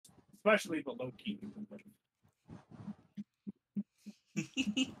especially the Loki.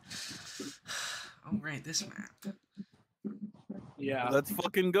 Oh, right, this map. Yeah. Let's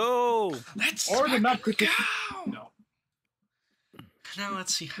fucking go. Let's Or the map could go. No. Now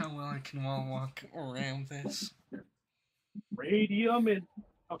let's see how well I can wall walk around this. Radium and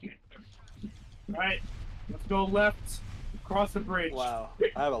okay. Alright. Let's go left. Cross the bridge. Wow.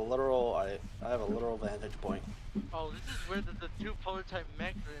 I have a literal vantage point. Oh, this is where the two prototype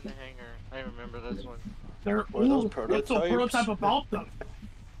mechs are in the hangar. I remember this one. They're What are those what's so prototype about them?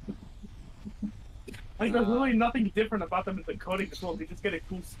 Like there's really nothing different about them in the coding as well. They just get a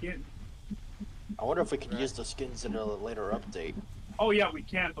cool skin. I wonder if we could use the skins in a later update. Oh yeah, we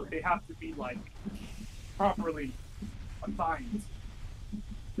can, but they have to be like properly assigned.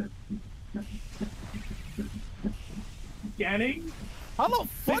 Scanning? How the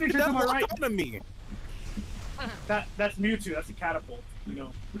fuck did that lock onto me? That's Mewtwo, that's a catapult, you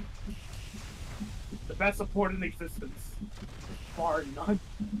know. The best support in existence. Bar none.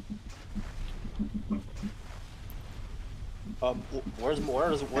 Where's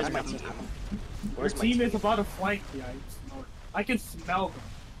my team? Where's Your my team is about to flank me, I can smell them.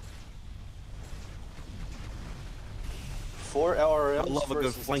 4 LRMs. I love a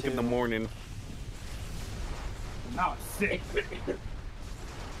good flank in the morning. Now it's sick.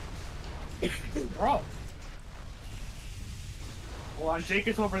 Bro. Hold on, Jake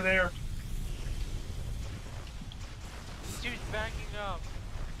is over there. Dude's backing up.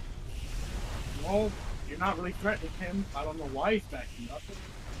 Well, you're not really threatening him. I don't know why he's backing up.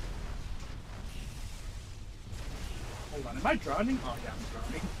 Hold on, am I drowning? Oh yeah, I'm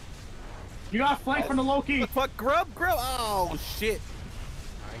drowning. You got flanked from the Loki! Fuck, grub! Oh shit!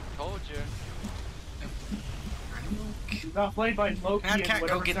 I told you. You got flanked by Loki Mad and Cat,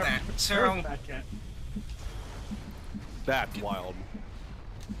 whatever go get that. Sarah. That's wild.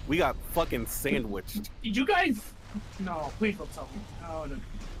 We got fucking sandwiched. Did you guys? No, please don't tell me. No, no.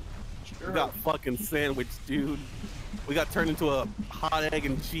 Sure. We got fucking sandwiched, dude. We got turned into a hot egg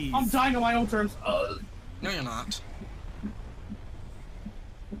and cheese. I'm dying on my own terms. No, you're not.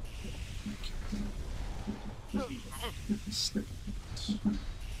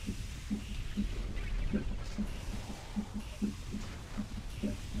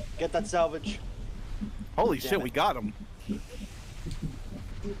 Get that salvage. Holy shit, we got him.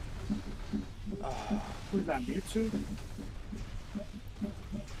 Who's that, Mewtwo?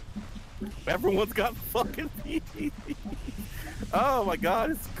 Everyone's got fucking PvP. Oh my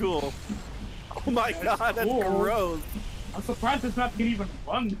god, it's cool. Oh my god, that's cool. gross. I'm surprised this map can even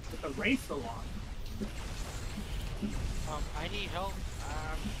run with the race so long. I need help.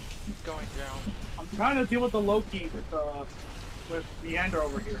 I'm going down. I'm trying to deal with the Loki with Leander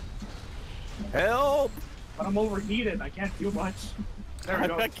over here. Help! But I'm overheated. I can't do much. There we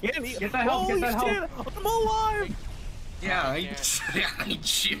go. I can't eat. Get that help. Holy Get that shit, help. I'm alive! Yeah, I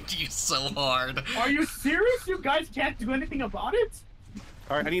chipped you so hard. Are you serious? You guys can't do anything about it?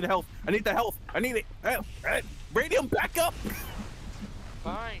 Alright, I need health. I need the health. I need it. Radium, back up!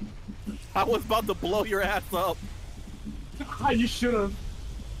 Fine. I was about to blow your ass up. You should have.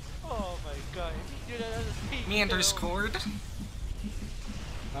 Oh my god. If you do that as a peak, Me underscored.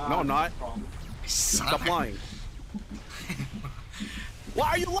 No, I'm not. Stop lying. Why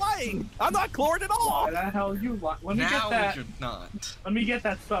are you lying? I'm not chlorine at all. Why the hell you lie? Let me get that. You're not. Let me get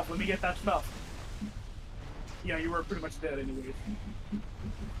that stuff. Let me get that stuff. Yeah, you were pretty much dead anyways.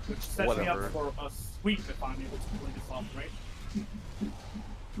 Which sets me up for a sweep if I'm able to pull this off, right?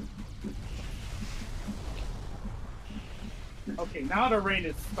 Okay, now the rain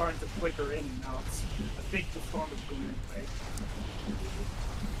is starting to flicker in and out. I think the storm is going away.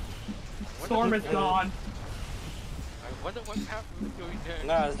 Storm is gone. I wonder what path we're going there.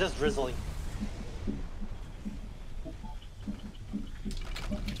 Nah, it's just drizzling.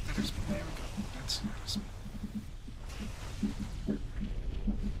 That's nice.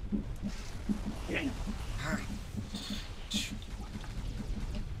 Damn.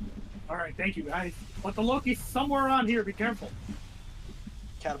 Alright, thank you guys. But the Loki's somewhere around here, be careful.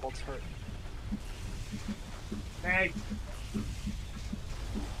 Catapult's hurt. Hey.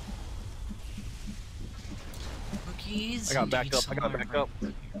 Cookies. I got back up. I got back up.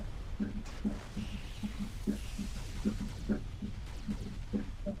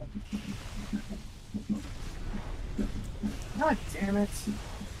 God damn it.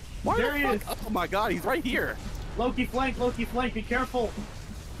 Why there he is. Oh my god, he's right here. Loki flank, be careful.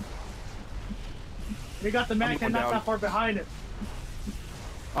 We got the mannequin not that far behind it.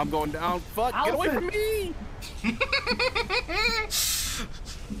 I'm going down. Fuck, Allison. get away from me!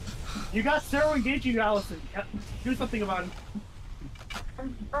 You got Sarah engaging you, Allison. Do something about it.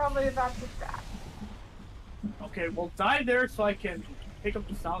 I'm probably about to die. Okay, well, die there so I can pick up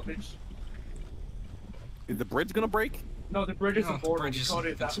the salvage. Is the bridge gonna break? No, the bridge is No, a the portal. bridge We is-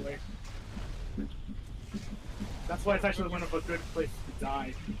 coded it that way. That's why it's actually one of a good place to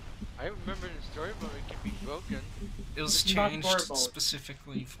die. I remember in the story mode it can be broken. It was It's not changed story mode.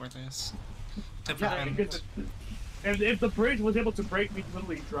 specifically for this. To Yeah, prevent... because if the bridge was able to break, we'd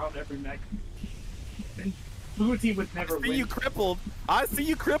literally drown every mech. And blue team would never I see win. you crippled. I see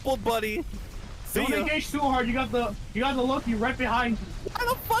you crippled, buddy. See Don't ya. engage too hard. You got the Loki right behind you. Why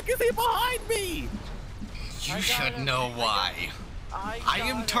the fuck is he behind me? You I got should him. know why. I am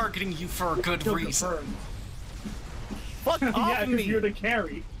got him. targeting you for a good Kill reason. confirmed. Fuck Yeah, off because me. you're the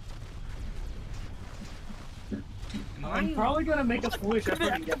carry. I'm probably gonna make a foolish effort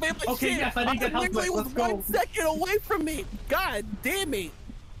and get... Okay, yes, I didn't get help. literally Let's was go. 1 second away from me. God damn it.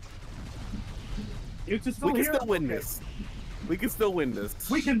 You just We still can here? still win Okay. this. We can still win this.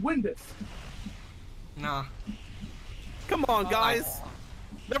 We can win this. Nah. Come on, guys.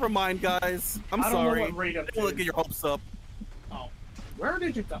 Never mind, guys. I'm I don't know sorry. what rate I'm Don't look in. at your hopes up. Oh, where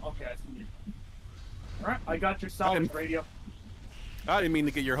did you? Okay, I see you. All right, I got your salvage radio. I didn't mean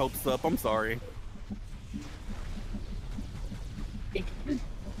to get your hopes up. I'm sorry.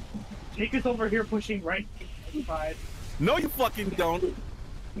 Jake is over here pushing right side. No, you fucking don't.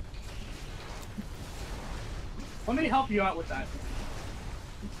 Let me help you out with that.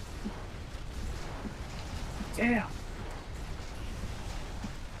 Damn.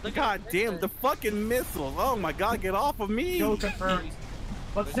 God damn, the fucking missiles. Oh my god, get off of me. Kill confirmed.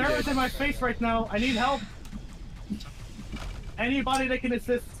 But Sarah's in my face right now. I need help. Anybody that can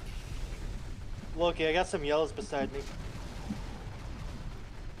assist. Loki, I got some yellows beside me.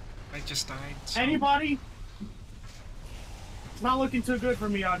 I just died. So... Anybody? It's not looking too good for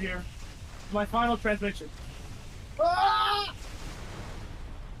me out here. My final transmission. Ah!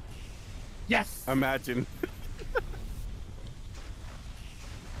 Yes. Imagine.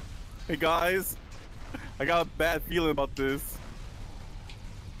 Hey guys, I got a bad feeling about this.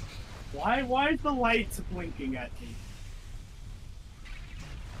 Why is the lights blinking at me?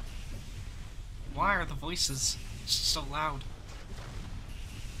 Why are the voices so loud?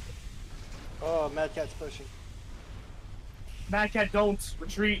 Oh, Mad Cat's pushing. Mad Cat, don't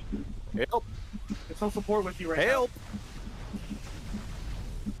retreat. Help! There's no support with you right Help!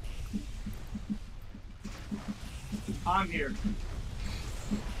 now. I'm here.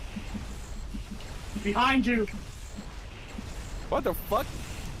 Behind you. What the fuck?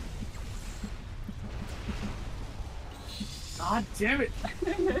 God damn it.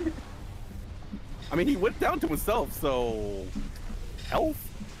 I mean, he went down to himself, so... Health?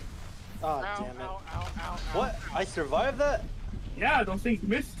 Oh, Ow, damn it. ow, ow, ow, ow. What? I survived that? Yeah, those things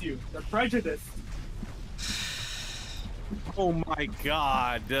missed you. They're prejudiced. Oh my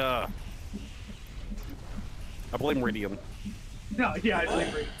god. I blame Radium. No, yeah, I blame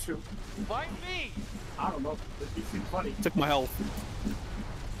Raiden too. Why me? I don't know. It seems funny. Took my health.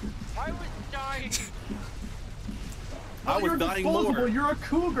 I was dying. I was you're dying disposable. more. You're a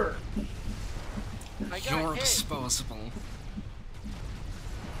cougar. I got You're hit. disposable.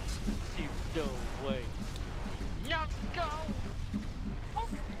 No way. No, go.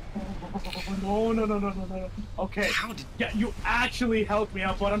 Oh, no. Okay. How did... Yeah, you actually helped me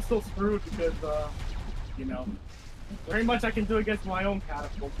out, but I'm still screwed because, you know, very much I can do against my own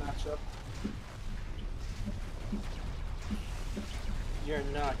catapult matchup. You're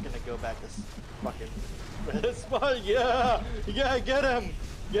not gonna go back this fucking spot. Yeah, get him,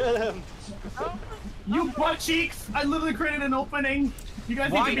 get him. You butt cheeks! I literally created an opening. You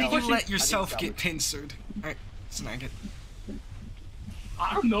guys Why need to did be you pushing. let yourself get pincered? Alright, snag it.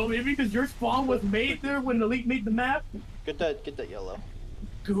 I don't know, maybe because your spawn was made there when Elite made the map. Get that yellow.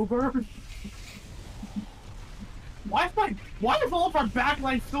 Goober. Why is all of our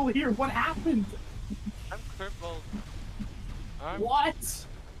backline still here? What happened? I'm crippled. What?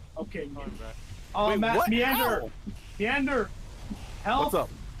 Okay, Going back. Wait, Matt, what? Meander. How? Meander. Health. What's up?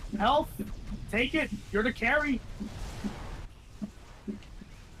 Health. Take it. You're the carry.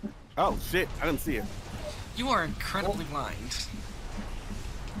 Oh shit, I didn't see it. You are incredibly blind.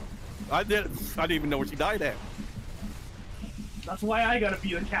 I didn't even know where she died at. That's why I gotta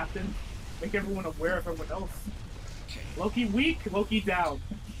be the captain. Make everyone aware of everyone else. Okay. Loki weak, Loki down.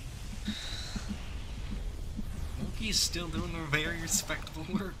 Loki's still doing a very respectable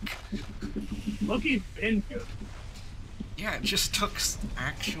work. Loki's been good. Yeah, it just took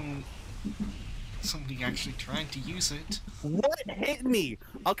somebody actually trying to use it. What hit me?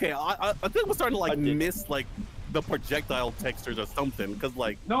 Okay, I think we're starting to like I did. miss like the projectile textures or something, because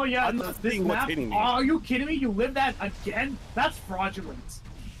like No, yeah, I'm not this seeing what's map. hitting me. Oh, are you kidding me? You live that again? That's fraudulent.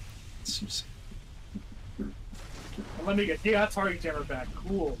 Let me get. Yeah, target jammer back.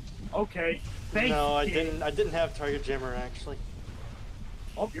 Cool. Okay. Thank you. No, I didn't have target jammer actually.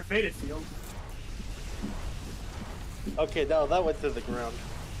 Oh, you're faded, Field. Okay, no, that went through the ground.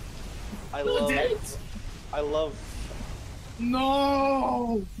 I No, it love. didn't. I love.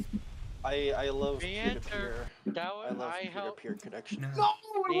 No. I love Meander, peer-to-peer. that I was love I help. peer-to-peer connection. No,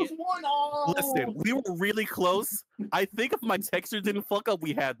 it was one. Oh. Listen, we were really close. I think if my texture didn't fuck up,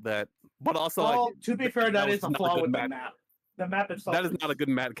 we had that. But also, Well, like, to be fair, that was is a not flaw good with the map. The map itself. That is not a good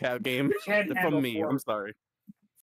Matt Cat game Can't handle from me. four. I'm sorry.